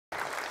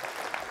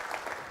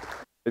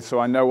So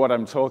I know what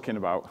I'm talking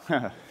about.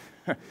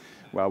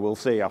 Well, we'll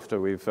see after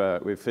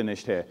we've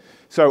finished here.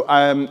 So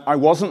I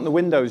wasn't the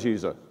Windows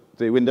user,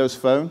 the Windows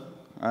Phone.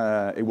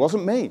 It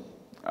wasn't me.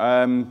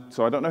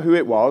 So I don't know who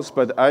it was,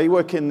 but I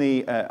work in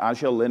the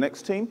Azure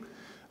Linux team.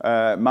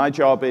 My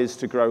job is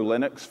to grow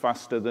Linux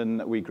faster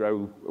than we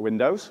grow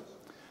Windows.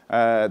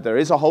 There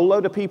is a whole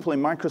load of people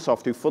in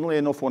Microsoft who, funnily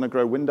enough, want to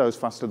grow Windows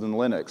faster than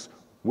Linux.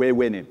 We're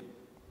winning.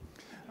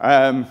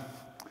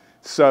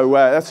 So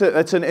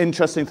that's an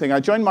interesting thing. I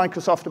joined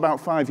Microsoft about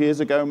 5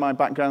 years ago. My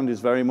background is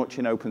very much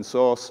in open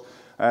source,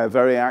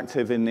 very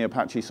active in the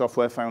Apache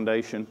Software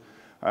Foundation,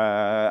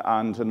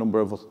 and a number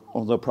of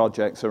other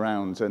projects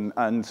around. And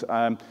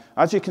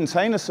Azure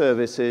Container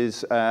Service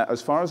is,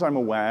 as far as I'm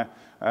aware,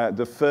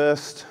 the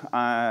first,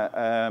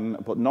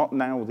 but not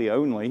now the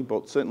only,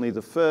 but certainly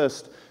the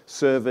first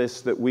service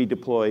that we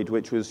deployed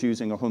which was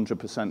using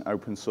 100%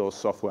 open source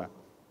software.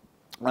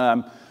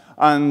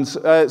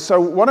 So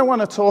what I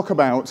want to talk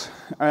about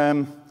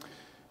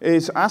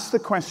is ask the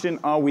question,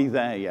 are we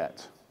there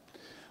yet?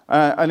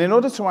 And in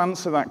order to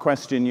answer that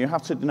question, you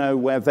have to know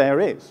where there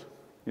is.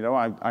 You know,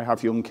 I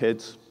have young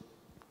kids.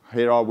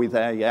 Here, are we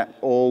there yet?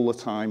 All the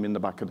time in the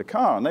back of the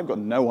car, and they've got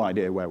no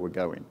idea where we're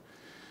going.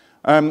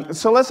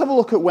 So let's have a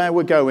look at where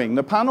we're going.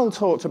 The panel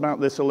talked about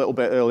this a little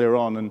bit earlier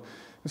on, and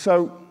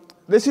so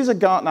this is a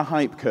Gartner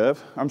hype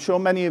curve. I'm sure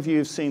many of you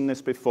have seen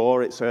this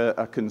before. It's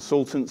a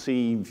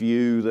consultancy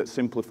view that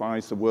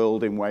simplifies the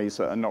world in ways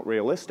that are not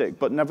realistic,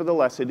 but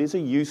nevertheless, it is a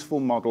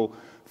useful model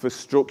for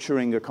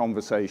structuring a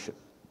conversation.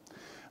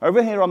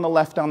 Over here on the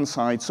left-hand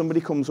side, somebody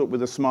comes up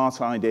with a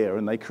smart idea,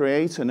 and they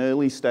create an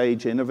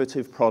early-stage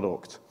innovative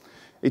product.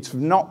 It's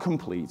not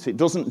complete. It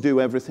doesn't do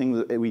everything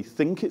that we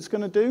think it's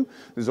going to do.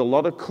 There's a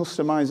lot of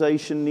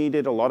customization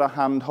needed, a lot of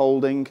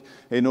hand-holding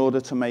in order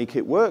to make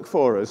it work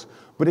for us,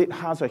 but it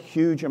has a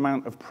huge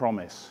amount of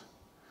promise.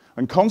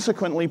 And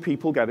consequently,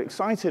 people get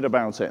excited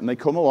about it, and they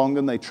come along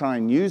and they try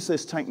and use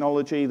this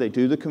technology, they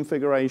do the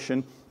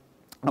configuration,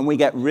 and we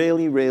get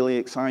really, really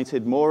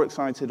excited, more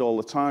excited all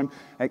the time.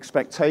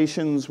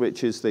 Expectations,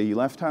 which is the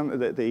left-hand,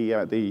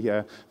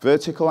 the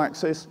vertical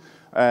axis,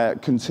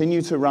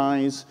 continue to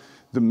rise.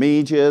 The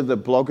media, the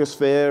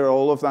blogosphere,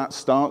 all of that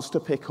starts to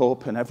pick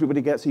up, and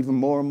everybody gets even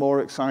more and more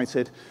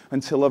excited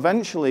until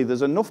eventually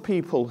there's enough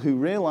people who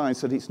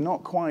realize that it's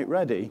not quite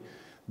ready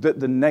that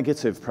the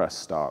negative press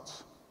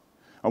starts.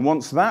 And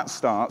once that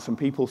starts and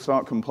people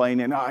start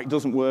complaining, it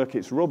doesn't work,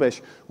 it's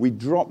rubbish, we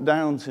drop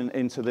down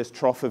into this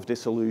trough of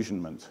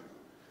disillusionment.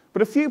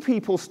 But a few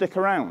people stick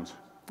around.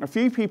 A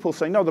few people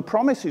say, no, the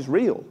promise is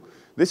real.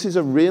 This is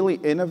a really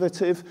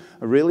innovative,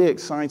 a really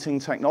exciting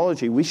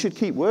technology. We should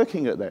keep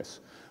working at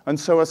this. And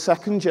so a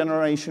second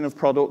generation of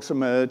products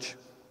emerge,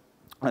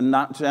 and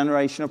that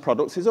generation of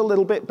products is a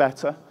little bit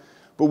better,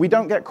 but we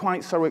don't get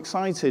quite so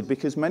excited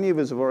because many of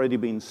us have already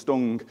been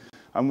stung,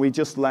 and we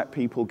just let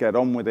people get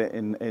on with it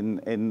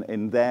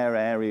in their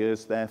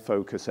areas, their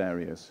focus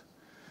areas.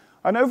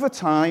 And over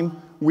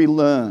time, we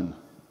learn.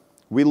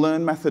 We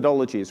learn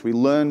methodologies. We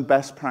learn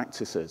best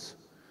practices.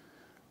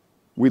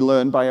 We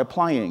learn by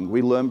applying,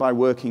 we learn by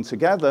working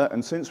together,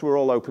 and since we're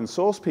all open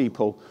source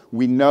people,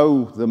 we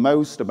know the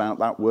most about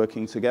that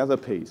working together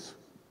piece.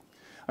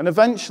 And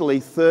eventually,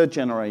 third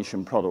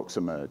generation products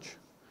emerge.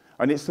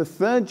 And it's the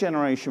third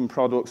generation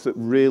products that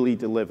really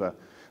deliver.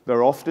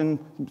 They're often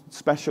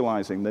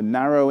specializing, they're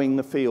narrowing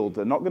the field.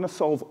 They're not going to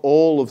solve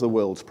all of the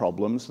world's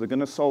problems. They're going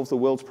to solve the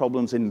world's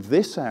problems in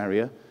this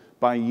area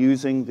by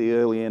using the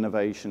early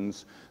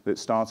innovations that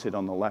started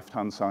on the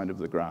left-hand side of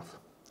the graph.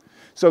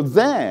 So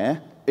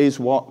there is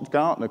what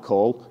Gartner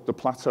called the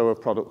plateau of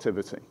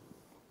productivity.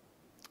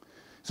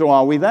 So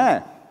are we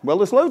there? Well,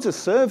 there's loads of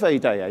survey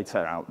data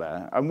out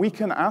there, and we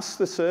can ask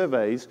the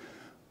surveys,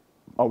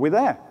 are we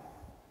there?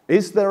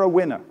 Is there a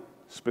winner?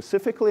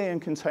 Specifically in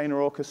container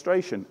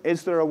orchestration,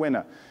 is there a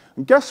winner?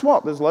 And guess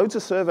what? There's loads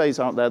of surveys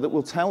out there that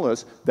will tell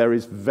us there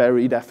is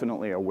very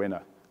definitely a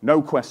winner.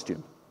 No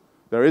question.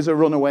 There is a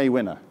runaway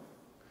winner.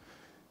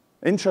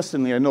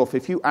 Interestingly enough,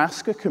 if you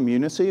ask a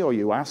community or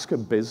you ask a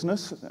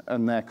business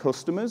and their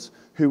customers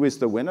who is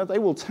the winner, they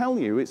will tell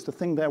you it's the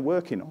thing they're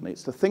working on.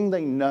 It's the thing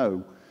they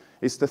know.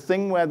 It's the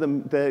thing where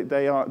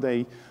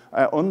they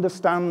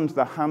understand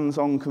the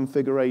hands-on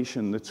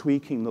configuration, the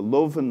tweaking, the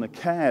love and the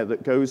care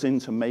that goes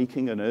into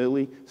making an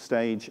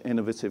early-stage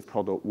innovative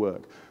product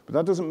work. But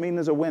that doesn't mean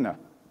there's a winner.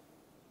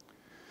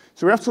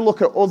 So we have to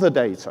look at other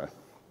data.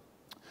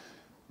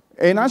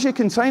 In Azure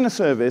Container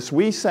Service,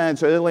 we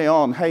said early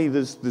on, hey,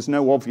 there's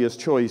no obvious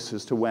choice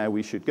as to where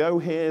we should go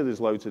here. There's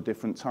loads of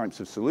different types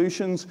of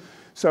solutions.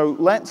 So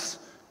let's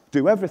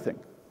do everything.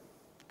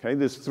 Okay,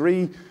 there's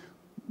 3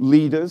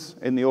 leaders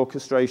in the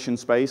orchestration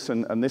space,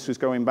 and this was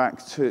going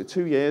back to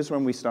 2 years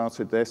when we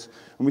started this.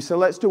 And we said,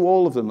 let's do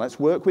all of them. Let's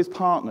work with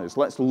partners.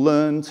 Let's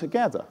learn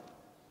together.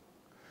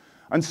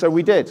 And so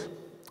we did.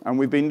 And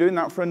we've been doing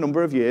that for a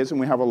number of years, and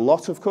we have a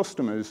lot of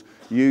customers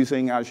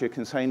using Azure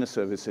Container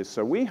Services.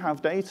 So we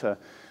have data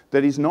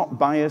that is not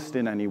biased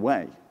in any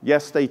way.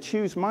 Yes, they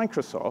choose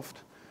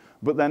Microsoft,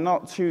 But they're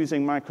not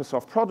choosing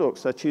Microsoft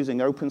products, they're choosing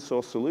open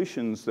source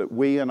solutions that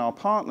we and our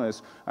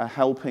partners are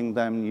helping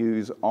them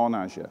use on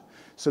Azure.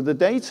 So the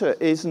data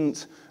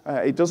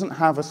it doesn't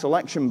have a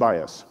selection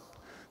bias.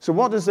 So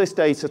what does this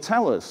data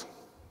tell us?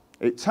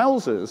 It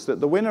tells us that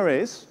the winner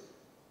is,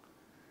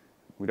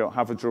 we don't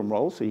have a drum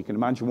roll, so you can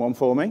imagine one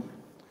for me.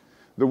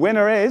 The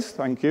winner is,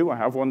 thank you, I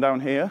have one down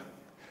here.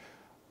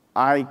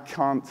 I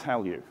can't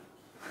tell you.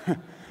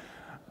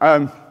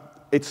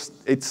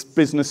 It's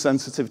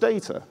business-sensitive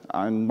data,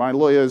 and my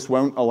lawyers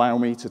won't allow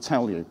me to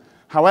tell you.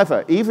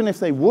 However, even if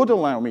they would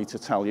allow me to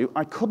tell you,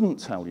 I couldn't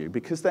tell you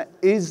because there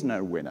is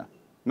no winner.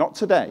 Not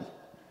today.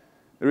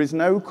 There is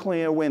no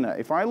clear winner.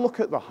 If I look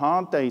at the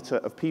hard data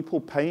of people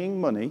paying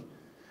money,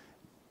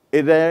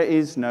 there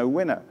is no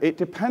winner. It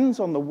depends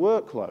on the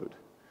workload.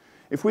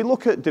 If we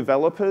look at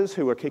developers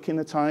who are kicking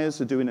the tires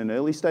or doing an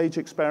early-stage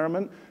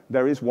experiment,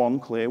 there is one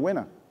clear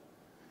winner.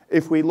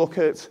 If we look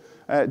at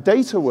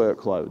data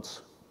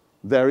workloads,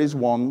 there is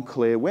one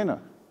clear winner.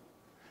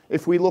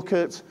 If we look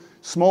at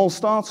small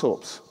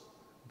startups,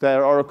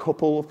 there are a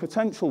couple of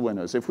potential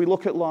winners. If we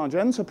look at large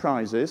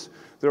enterprises,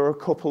 there are a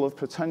couple of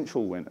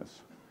potential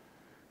winners.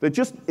 There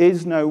just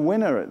is no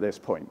winner at this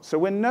point. So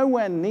we're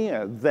nowhere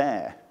near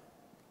there,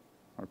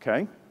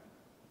 okay?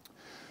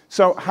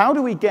 So how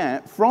do we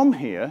get from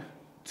here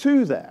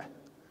to there?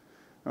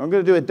 I'm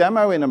going to do a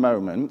demo in a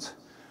moment,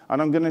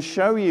 and I'm going to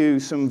show you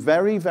some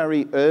very,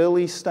 very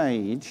early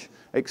stage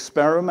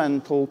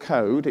experimental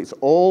code. It's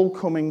all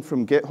coming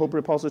from GitHub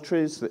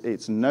repositories.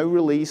 It's no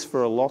release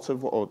for a lot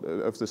of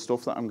the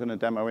stuff that I'm going to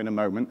demo in a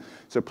moment.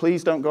 So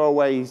please don't go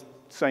away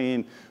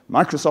saying,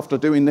 Microsoft are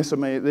doing this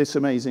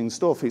amazing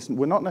stuff.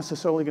 We're not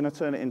necessarily going to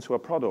turn it into a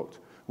product.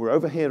 We're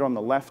over here on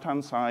the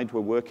left-hand side.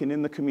 We're working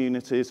in the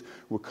communities.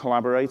 We're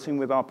collaborating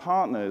with our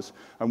partners.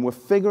 And we're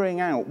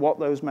figuring out what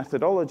those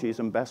methodologies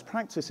and best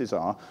practices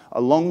are,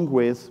 along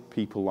with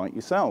people like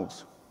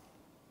yourselves.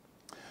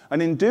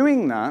 And in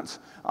doing that,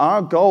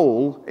 our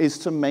goal is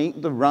to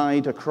make the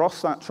ride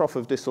across that trough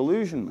of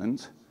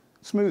disillusionment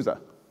smoother,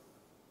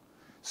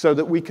 so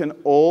that we can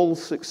all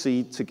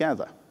succeed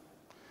together.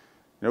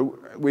 You know,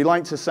 we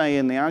like to say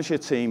in the Azure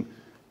team,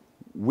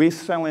 we're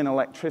selling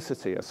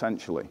electricity,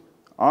 essentially.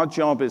 Our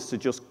job is to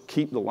just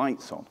keep the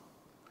lights on.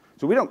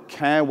 So we don't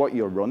care what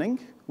you're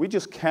running. We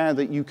just care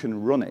that you can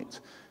run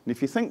it. And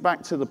if you think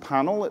back to the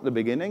panel at the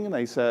beginning, and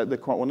they said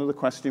one of the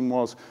questions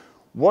was,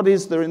 what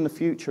is there in the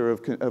future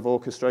of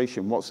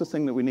orchestration? What's the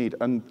thing that we need?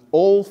 And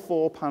all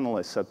 4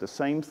 panelists said the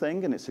same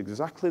thing, and it's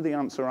exactly the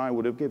answer I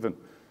would have given.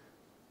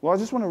 Well, I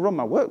just want to run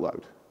my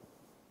workload.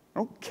 I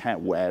don't care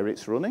where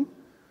it's running.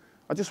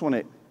 I just want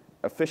it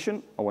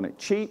efficient, I want it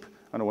cheap,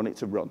 and I want it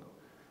to run.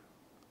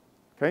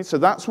 Okay, so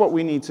that's what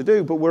we need to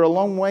do, but we're a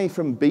long way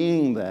from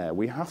being there.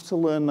 We have to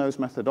learn those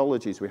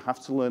methodologies. We have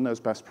to learn those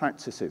best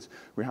practices.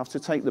 We have to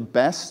take the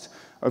best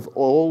of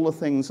all the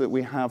things that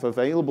we have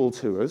available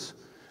to us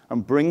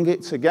and bring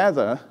it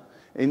together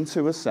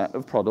into a set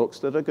of products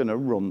that are going to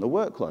run the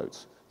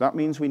workloads. That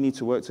means we need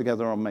to work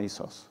together on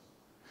Mesos.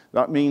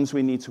 That means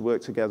we need to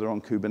work together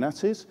on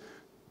Kubernetes.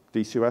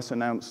 DCOS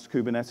announced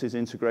Kubernetes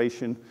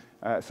integration,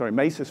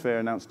 Mesosphere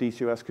announced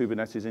DCOS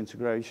Kubernetes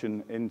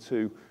integration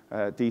into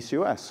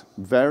DCOS.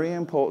 Very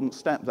important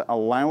step that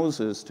allows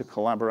us to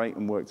collaborate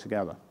and work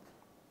together.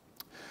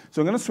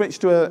 So I'm going to switch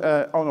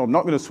to I'm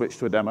not going to switch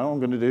to a demo. I'm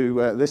going to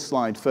do this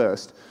slide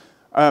first.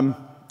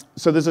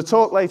 So there's a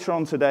talk later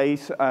on today,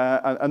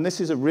 and this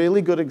is a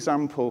really good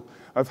example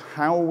of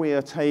how we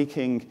are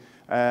taking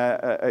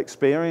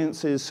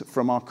experiences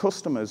from our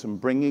customers and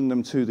bringing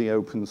them to the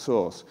open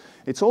source.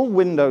 It's all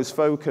Windows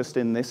focused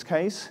in this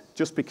case,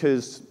 just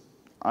because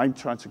I'm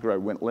trying to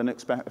grow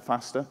Linux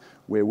faster.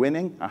 We're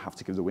winning. I have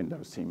to give the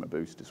Windows team a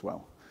boost as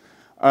well.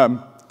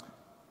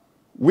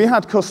 We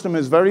had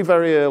customers very,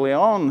 very early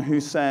on who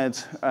said,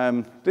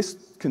 this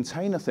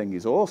container thing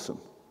is awesome.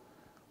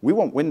 We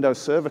want Windows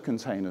Server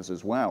containers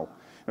as well.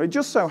 It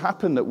just so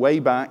happened that way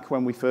back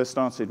when we first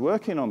started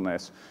working on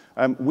this,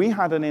 we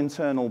had an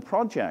internal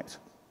project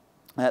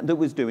that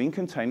was doing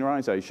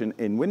containerization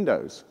in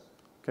Windows.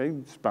 Okay,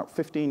 it's about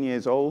 15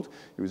 years old.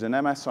 It was an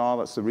MSR,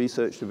 that's the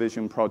Research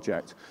Division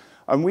project.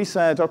 And we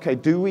said, okay,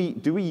 do we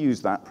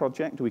use that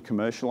project? Do we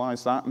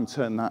commercialize that and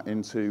turn that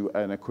into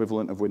an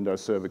equivalent of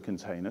Windows Server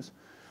containers?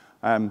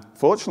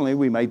 Fortunately,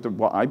 we made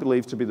what I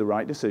believe to be the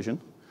right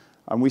decision.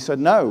 And we said,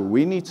 no,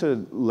 we need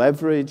to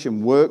leverage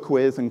and work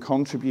with and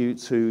contribute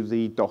to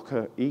the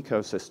Docker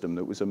ecosystem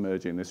that was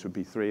emerging. This would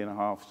be 3 to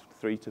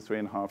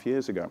 3.5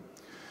 years ago.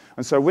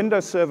 And so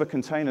Windows Server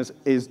Containers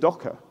is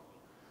Docker.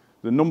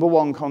 The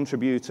 #1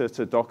 contributor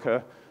to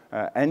Docker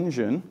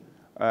engine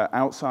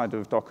outside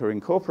of Docker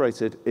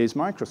Incorporated is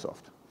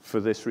Microsoft for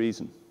this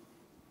reason.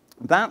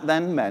 That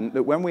then meant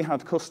that when we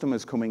had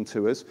customers coming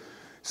to us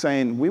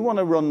saying, we want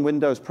to run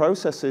Windows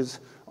processes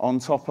on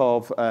top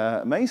of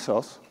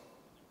Mesos,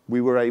 we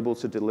were able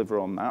to deliver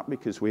on that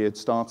because we had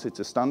started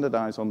to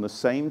standardize on the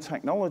same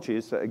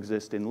technologies that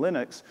exist in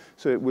Linux.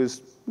 So it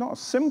was not a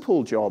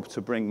simple job to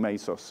bring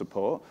Mesos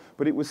support,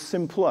 but it was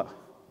simpler.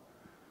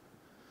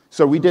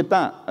 So we did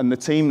that, and the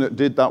team that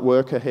did that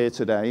work are here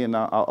today, and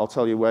I'll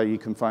tell you where you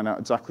can find out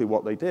exactly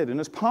what they did. And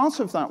as part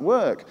of that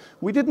work,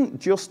 we didn't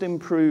just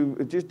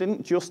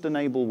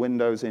enable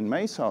Windows in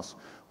Mesos.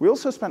 We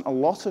also spent a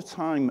lot of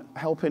time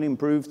helping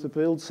improve the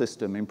build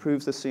system,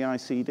 improve the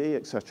CI/CD,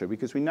 etc.,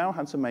 because we now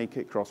had to make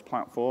it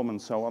cross-platform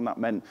and so on. That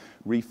meant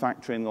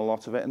refactoring a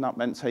lot of it, and that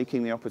meant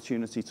taking the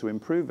opportunity to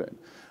improve it.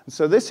 And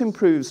so this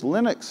improves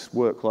Linux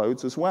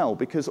workloads as well,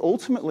 because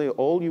ultimately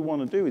all you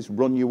want to do is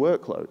run your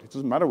workload. It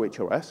doesn't matter which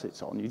OS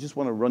it's on, you just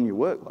want to run your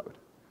workload.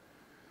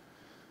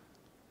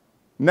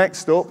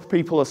 Next up,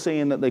 people are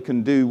seeing that they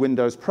can do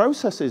Windows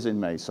processes in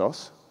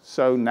Mesos.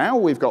 So now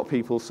we've got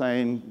people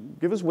saying,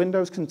 give us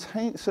Windows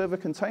server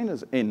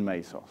containers in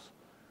Mesos.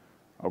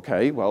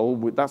 Okay, well,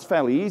 that's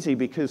fairly easy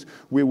because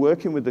we're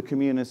working with the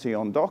community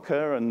on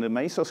Docker, and the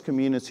Mesos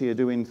community are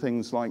doing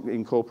things like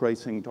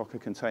incorporating Docker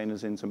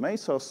containers into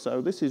Mesos,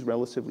 so this is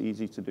relatively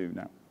easy to do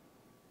now.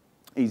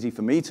 Easy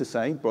for me to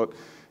say, but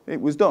it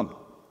was done,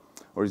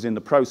 or is in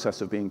the process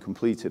of being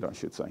completed, I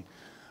should say.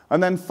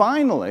 And then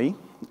finally,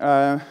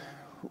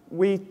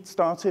 we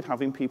started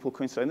having people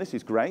saying, this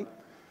is great.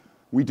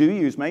 We do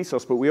use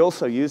Mesos, but we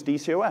also use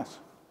DCOS.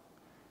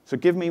 So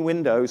give me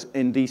Windows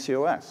in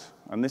DCOS.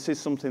 And this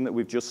is something that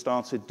we've just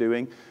started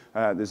doing.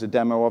 There's a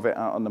demo of it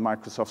out on the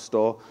Microsoft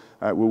Store.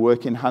 We're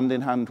working hand in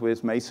hand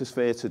with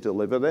Mesosphere to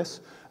deliver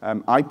this.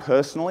 I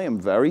personally am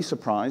very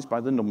surprised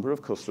by the number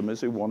of customers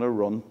who want to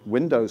run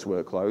Windows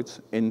workloads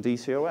in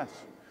DCOS.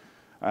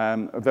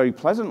 Very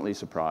pleasantly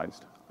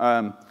surprised.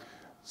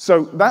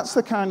 So that's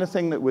the kind of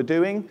thing that we're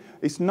doing.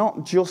 It's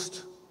not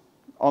just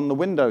on the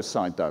Windows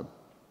side, though.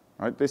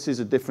 Right? This is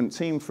a different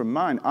team from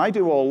mine. I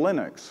do all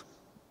Linux.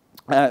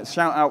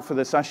 Shout out for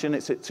the session.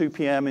 It's at 2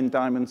 p.m. in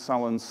Diamond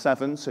Salon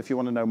 7, so if you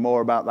want to know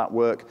more about that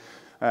work,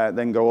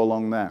 then go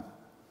along there.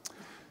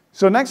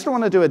 So next I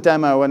want to do a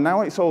demo, and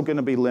now it's all going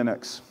to be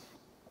Linux.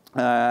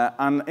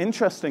 And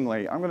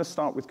interestingly, I'm going to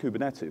start with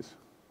Kubernetes.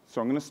 So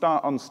I'm going to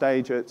start on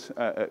stage at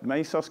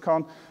MesosCon,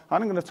 and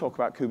I'm going to talk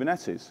about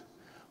Kubernetes.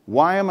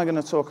 Why am I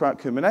going to talk about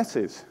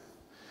Kubernetes?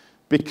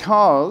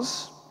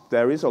 Because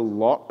there is a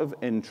lot of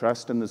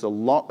interest and there's a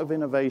lot of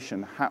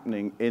innovation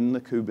happening in the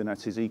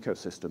Kubernetes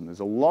ecosystem. There's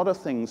a lot of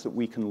things that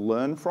we can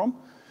learn from.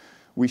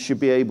 We should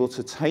be able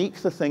to take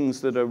the things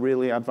that are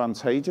really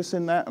advantageous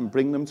in there and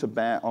bring them to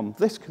bear on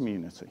this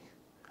community,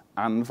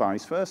 and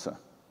vice versa.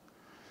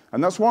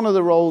 And that's one of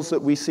the roles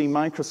that we see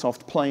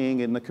Microsoft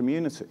playing in the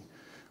community.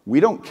 We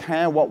don't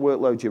care what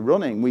workload you're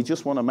running, we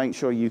just want to make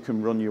sure you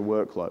can run your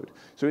workload.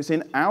 So it's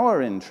in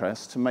our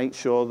interest to make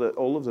sure that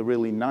all of the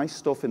really nice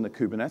stuff in the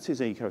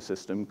Kubernetes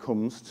ecosystem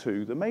comes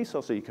to the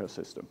Mesos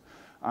ecosystem,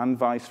 and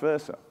vice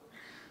versa.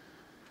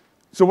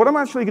 So what I'm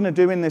actually going to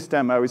do in this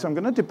demo is I'm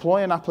going to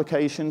deploy an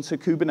application to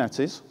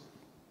Kubernetes.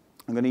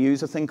 I'm going to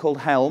use a thing called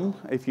Helm.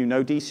 If you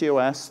know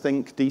DCOS,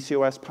 think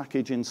DCOS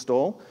package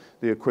install.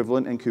 The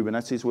equivalent in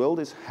Kubernetes world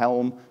is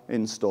Helm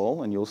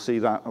install, and you'll see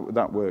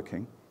that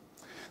working.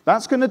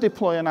 That's going to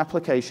deploy an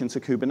application to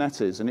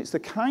Kubernetes, and it's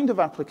the kind of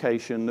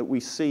application that we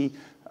see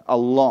a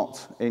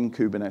lot in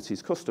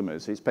Kubernetes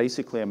customers. It's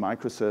basically a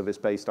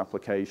microservice-based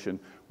application,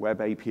 web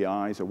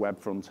APIs, a web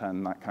front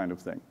end, that kind of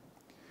thing.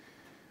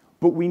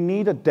 But we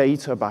need a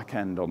data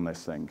backend on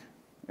this thing.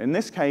 In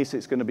this case,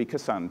 it's going to be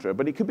Cassandra,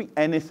 but it could be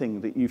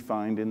anything that you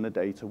find in the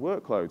data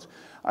workloads.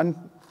 And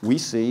we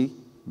see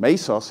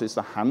Mesos is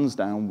the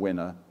hands-down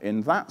winner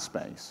in that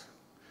space.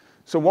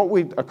 So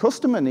what a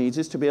customer needs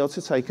is to be able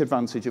to take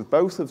advantage of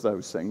both of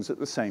those things at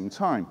the same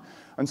time.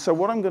 And so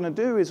what I'm going to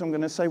do is I'm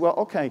going to say, well,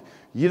 okay,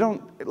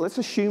 let's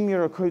assume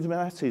you're a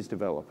Kubernetes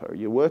developer.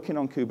 You're working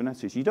on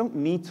Kubernetes. You don't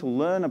need to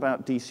learn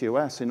about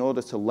DCOS in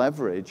order to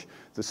leverage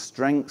the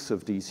strengths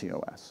of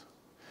DCOS.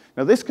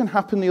 Now, this can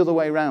happen the other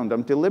way around.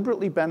 I'm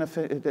deliberately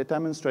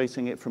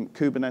demonstrating it from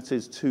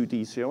Kubernetes to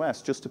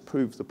DCOS just to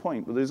prove the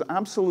point. But there's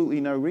absolutely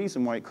no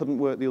reason why it couldn't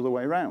work the other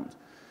way around.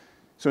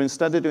 So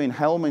instead of doing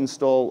Helm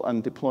install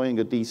and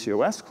deploying a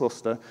DCOS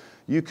cluster,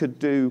 you could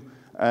do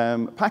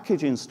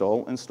package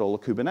install a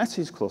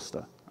Kubernetes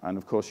cluster. And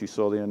of course, you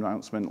saw the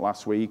announcement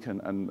last week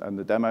and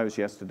the demos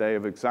yesterday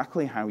of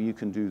exactly how you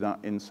can do that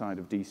inside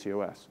of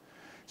DCOS.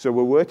 So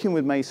we're working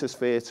with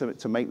Mesosphere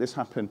to make this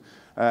happen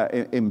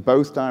in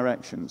both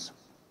directions.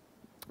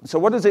 So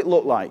what does it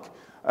look like?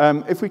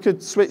 If we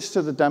could switch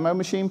to the demo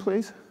machine,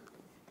 please.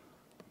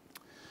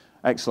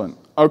 Excellent.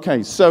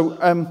 OK,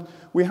 so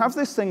we have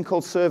this thing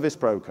called Service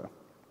Broker.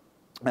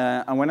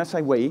 And when I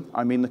say we,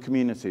 I mean the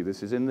community.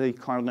 This is in the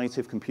Cloud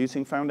Native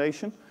Computing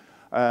Foundation.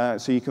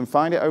 So you can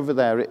find it over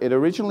there. It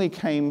originally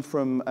came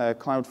from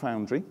Cloud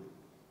Foundry.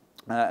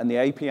 And the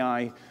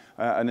API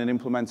and an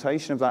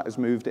implementation of that has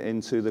moved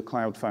into the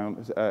Cloud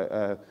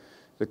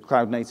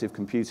Native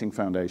Computing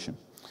Foundation.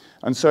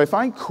 And so if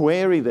I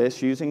query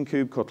this using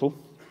kubectl,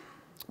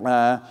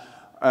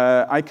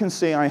 I can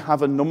see I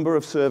have a number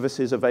of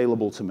services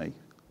available to me.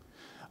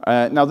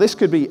 Now, this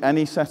could be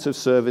any set of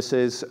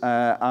services,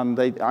 and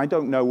I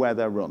don't know where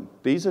they're run.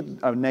 These are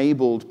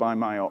enabled by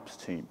my ops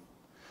team.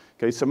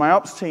 Okay, so my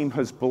ops team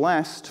has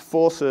blessed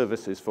 4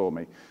 services for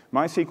me.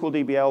 MySQL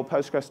DBL,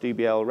 Postgres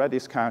DBL,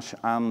 Redis Cache,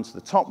 and the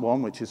top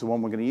one, which is the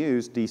one we're going to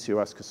use,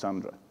 DCOS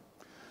Cassandra.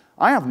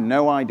 I have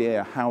no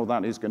idea how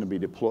that is going to be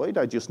deployed.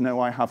 I just know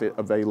I have it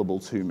available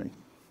to me.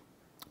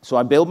 So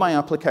I build my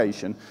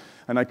application,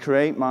 and I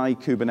create my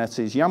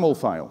Kubernetes YAML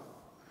file.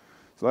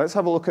 So let's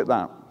have a look at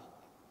that.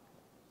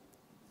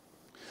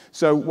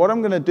 So what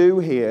I'm going to do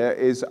here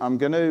is I'm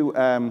going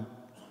to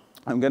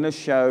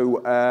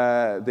show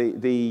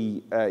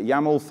the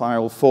YAML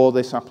file for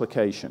this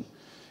application.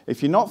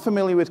 If you're not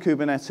familiar with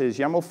Kubernetes,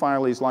 YAML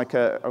file is like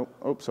a,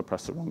 oops, I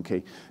pressed the wrong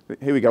key.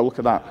 Here we go, look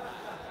at that.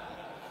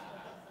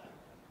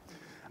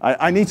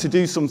 I need to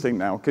do something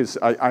now, because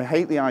I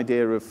hate the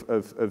idea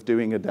of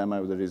doing a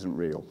demo that isn't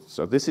real.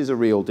 So this is a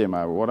real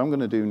demo. What I'm going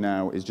to do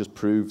now is just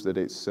prove that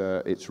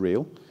it's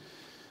real,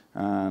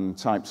 and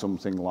type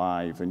something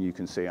live, and you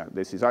can see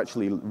this is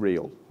actually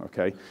real,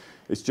 okay?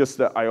 It's just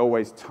that I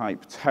always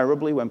type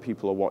terribly when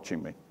people are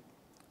watching me.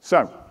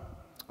 So,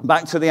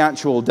 back to the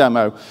actual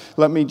demo.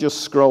 Let me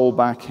just scroll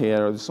back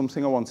here. There's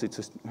something I wanted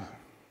to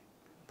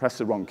press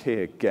the wrong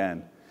key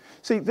again.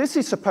 See, this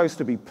is supposed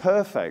to be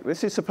perfect.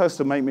 This is supposed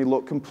to make me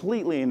look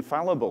completely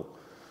infallible.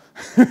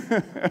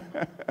 I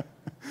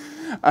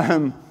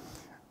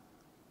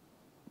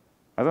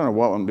don't know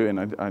what I'm doing.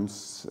 I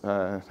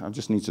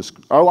just need to...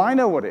 Oh, I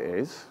know what it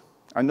is.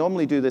 I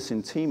normally do this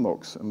in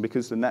tmux, and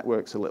because the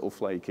network's a little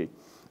flaky,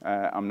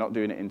 I'm not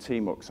doing it in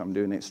tmux. I'm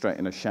doing it straight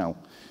in a shell.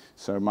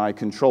 So my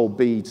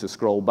Control-B to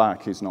scroll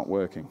back is not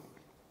working.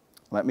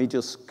 Let me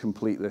just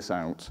complete this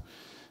out,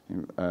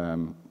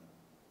 and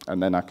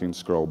then I can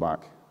scroll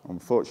back.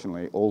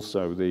 Unfortunately,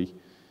 also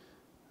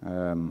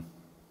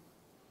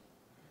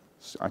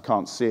I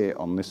can't see it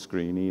on this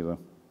screen either.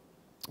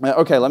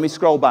 Okay, let me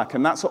scroll back,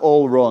 and that's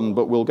all run,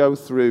 but we'll go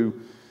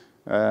through,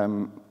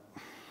 we'll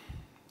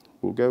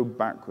go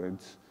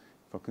backwards.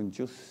 If I can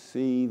just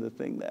see the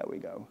thing, there we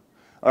go.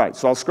 All right,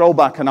 so I'll scroll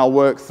back and I'll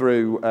work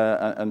through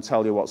and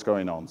tell you what's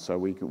going on, so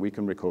we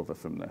can recover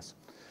from this.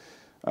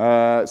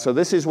 So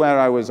this is where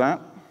I was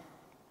at.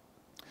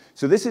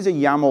 So this is a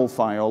YAML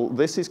file.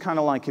 This is kind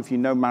of like, if you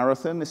know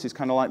Marathon, this is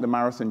kind of like the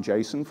Marathon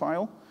JSON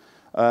file.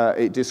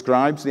 It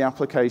describes the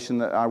application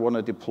that I want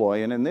to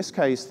deploy, and in this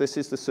case, this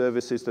is the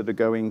services that are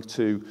going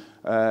to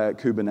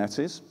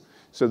Kubernetes.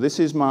 So this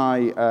is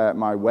my,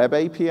 my web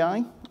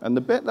API, and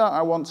the bit that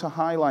I want to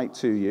highlight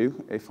to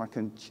you, if I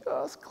can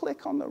just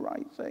click on the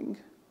right thing,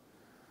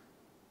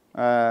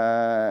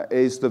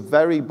 is the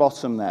very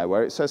bottom there,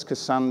 where it says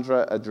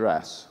Cassandra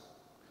address.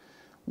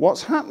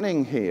 What's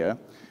happening here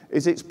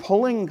is it's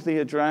pulling the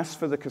address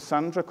for the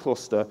Cassandra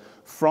cluster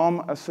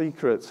from a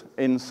secret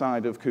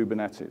inside of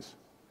Kubernetes.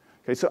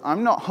 Okay, so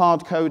I'm not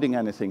hard coding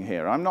anything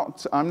here. I'm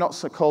not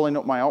calling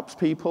up my ops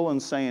people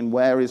and saying,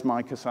 where is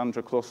my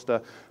Cassandra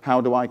cluster?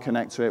 How do I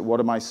connect to it? What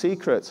are my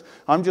secrets?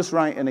 I'm just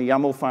writing a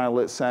YAML file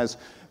that says,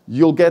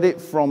 you'll get it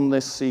from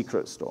this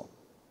secret store.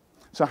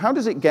 So how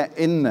does it get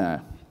in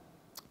there?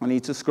 I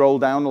need to scroll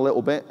down a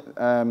little bit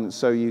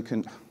so you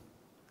can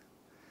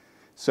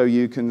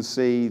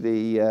see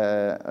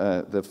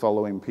the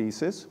following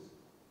pieces.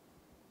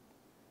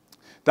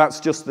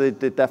 That's just the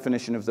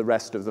definition of the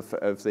rest of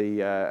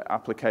the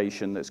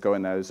application that's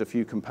going there. There's a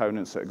few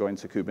components that are going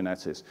to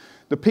Kubernetes.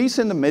 The piece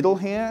in the middle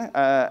here,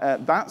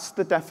 that's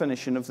the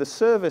definition of the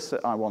service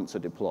that I want to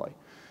deploy.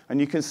 And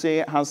you can see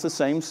it has the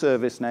same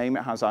service name.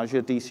 It has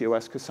Azure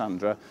DCOS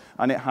Cassandra,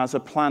 and it has a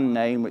plan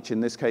name, which in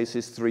this case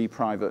is 3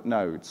 private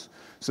nodes.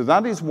 So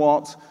that is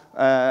what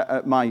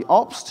my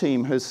ops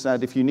team has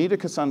said. If you need a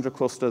Cassandra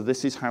cluster,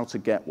 this is how to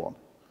get one.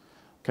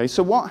 Okay,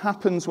 so what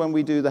happens when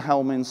we do the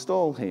Helm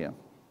install here?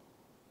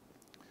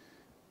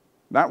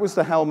 That was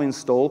the Helm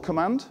install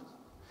command,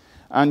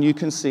 and you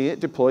can see it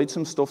deployed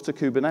some stuff to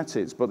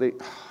Kubernetes. But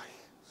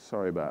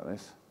sorry about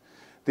this.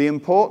 The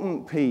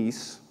important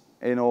piece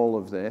in all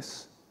of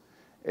this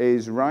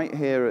is right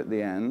here at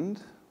the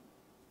end,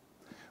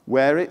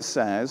 where it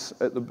says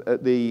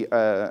where's the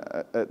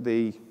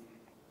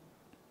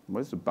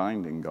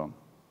binding gone?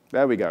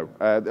 There we go,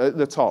 at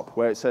the top,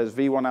 where it says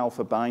V1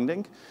 alpha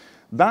binding.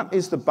 That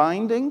is the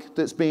binding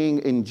that's being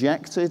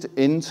injected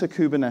into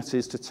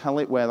Kubernetes to tell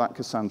it where that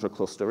Cassandra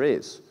cluster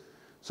is.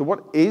 So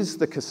what is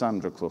the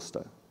Cassandra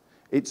cluster?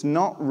 It's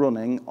not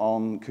running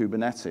on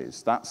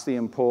Kubernetes. That's the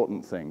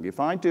important thing. If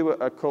I do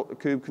a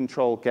kube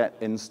control get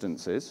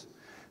instances,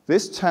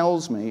 this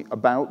tells me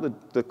about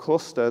the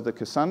cluster, the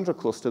Cassandra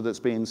cluster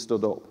that's being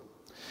stood up.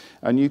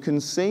 And you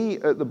can see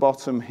at the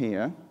bottom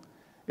here,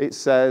 it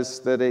says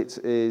that it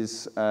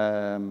is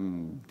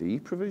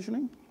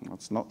deprovisioning.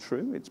 That's not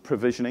true. It's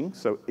provisioning.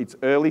 So it's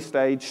early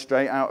stage,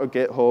 straight out of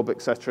GitHub, et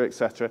cetera, et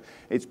cetera.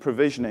 It's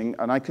provisioning.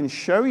 And I can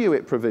show you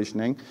it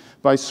provisioning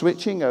by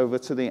switching over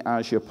to the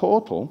Azure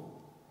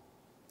portal,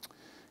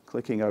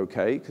 clicking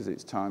OK, because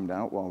it's timed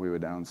out while we were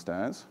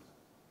downstairs,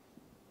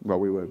 while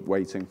we were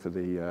waiting for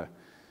the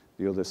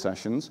other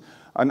sessions.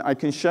 And I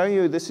can show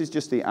you, this is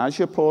just the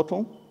Azure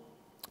portal.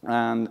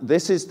 And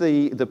this is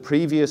the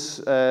previous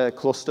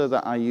cluster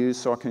that I used,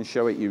 so I can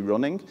show it you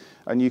running.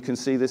 And you can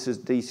see this is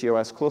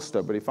DCOS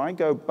cluster. But if I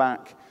go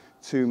back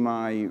to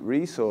my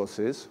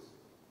resources,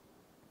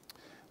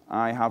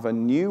 I have a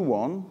new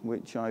one,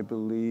 which I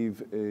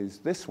believe is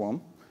this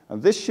one.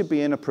 And this should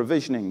be in a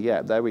provisioning.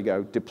 Yeah, there we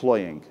go,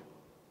 deploying.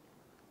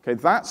 Okay,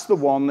 that's the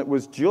one that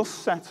was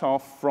just set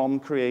off from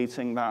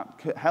creating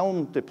that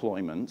Helm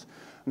deployment.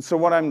 And so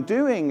what I'm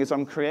doing is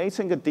I'm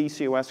creating a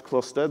DCOS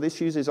cluster. This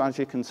uses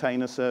Azure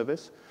Container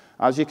Service.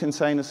 Azure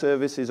Container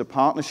Service is a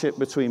partnership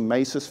between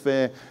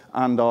Mesosphere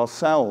and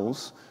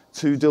ourselves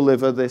to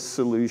deliver this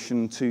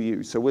solution to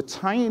you. So we're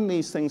tying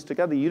these things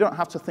together. You don't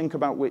have to think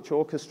about which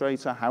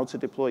orchestrator, how to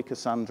deploy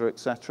Cassandra,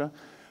 etc.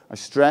 I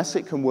stress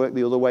it can work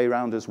the other way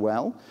around as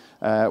well.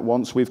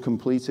 Once we've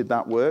completed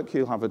that work,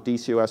 you'll have a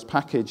DCOS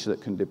package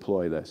that can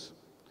deploy this.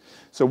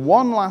 So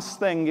one last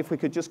thing, if we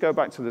could just go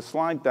back to the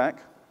slide deck.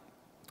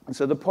 And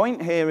so the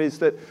point here is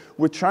that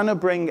we're trying to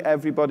bring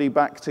everybody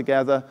back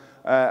together,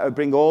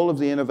 bring all of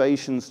the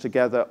innovations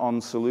together on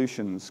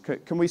solutions.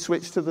 Can we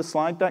switch to the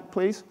slide deck,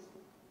 please?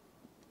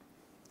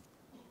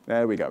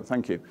 There we go,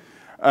 thank you.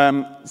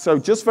 So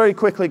just very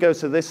quickly go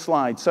to this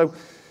slide. So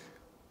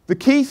the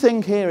key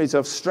thing here is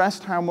I've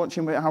stressed how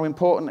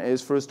important it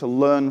is for us to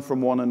learn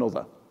from one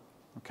another,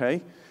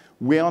 okay?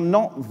 We are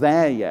not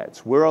there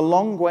yet. We're a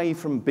long way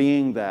from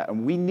being there,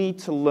 and we need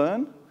to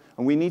learn,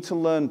 and we need to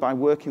learn by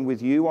working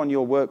with you on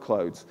your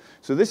workloads.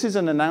 So this is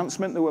an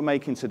announcement that we're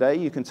making today.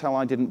 You can tell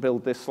I didn't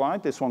build this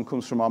slide. This one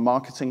comes from our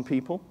marketing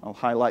people. I'll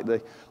highlight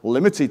the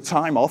limited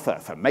time offer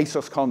for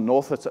MesosCon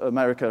North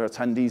America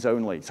attendees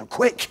only. So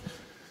quick!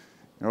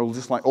 You know,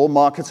 just like all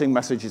marketing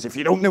messages, if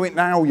you don't do it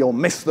now, you'll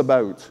miss the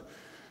boat.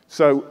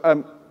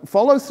 So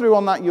follow through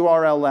on that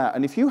URL there.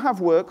 And if you have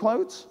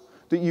workloads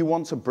that you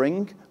want to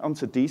bring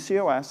onto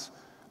DCOS,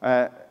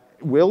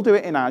 we'll do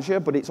it in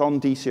Azure, but it's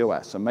on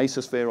DCOS. And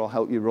Mesosphere will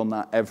help you run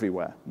that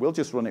everywhere. We'll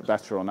just run it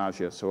better on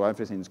Azure, so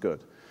everything's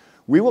good.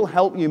 We will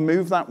help you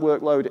move that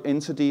workload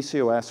into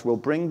DCOS. We'll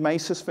bring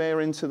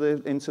Mesosphere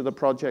into the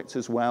project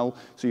as well,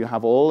 so you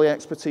have all the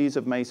expertise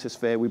of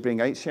Mesosphere. We bring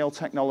HCL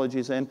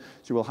Technologies in,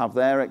 so we'll have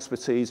their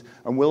expertise,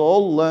 and we'll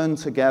all learn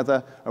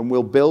together, and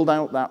we'll build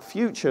out that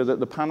future that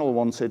the panel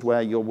wanted,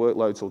 where your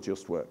workloads will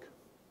just work.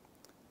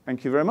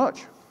 Thank you very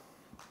much.